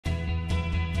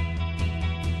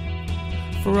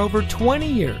For over 20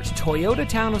 years, Toyota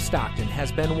Town of Stockton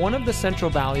has been one of the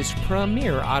Central Valley's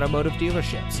premier automotive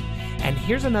dealerships. And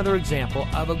here's another example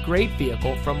of a great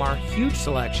vehicle from our huge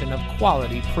selection of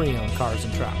quality pre-owned cars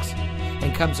and trucks.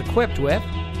 And comes equipped with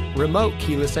remote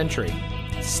keyless entry,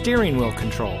 steering wheel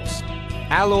controls,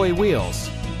 alloy wheels,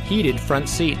 heated front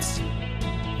seats,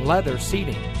 leather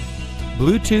seating,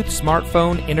 Bluetooth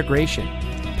smartphone integration,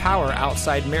 power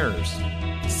outside mirrors,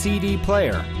 CD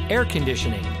player, air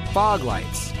conditioning, fog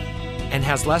lights, and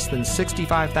has less than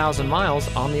 65,000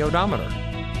 miles on the odometer.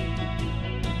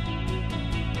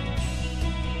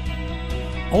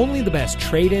 Only the best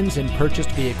trade-ins and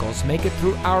purchased vehicles make it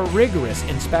through our rigorous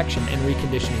inspection and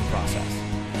reconditioning process.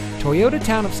 Toyota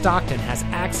Town of Stockton has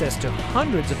access to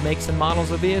hundreds of makes and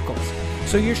models of vehicles,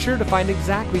 so you're sure to find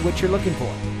exactly what you're looking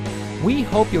for. We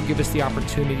hope you'll give us the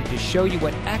opportunity to show you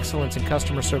what excellence in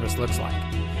customer service looks like.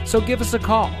 So give us a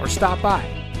call or stop by.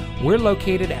 We're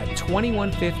located at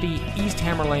 2150 East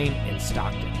Hammer Lane in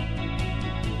Stockton.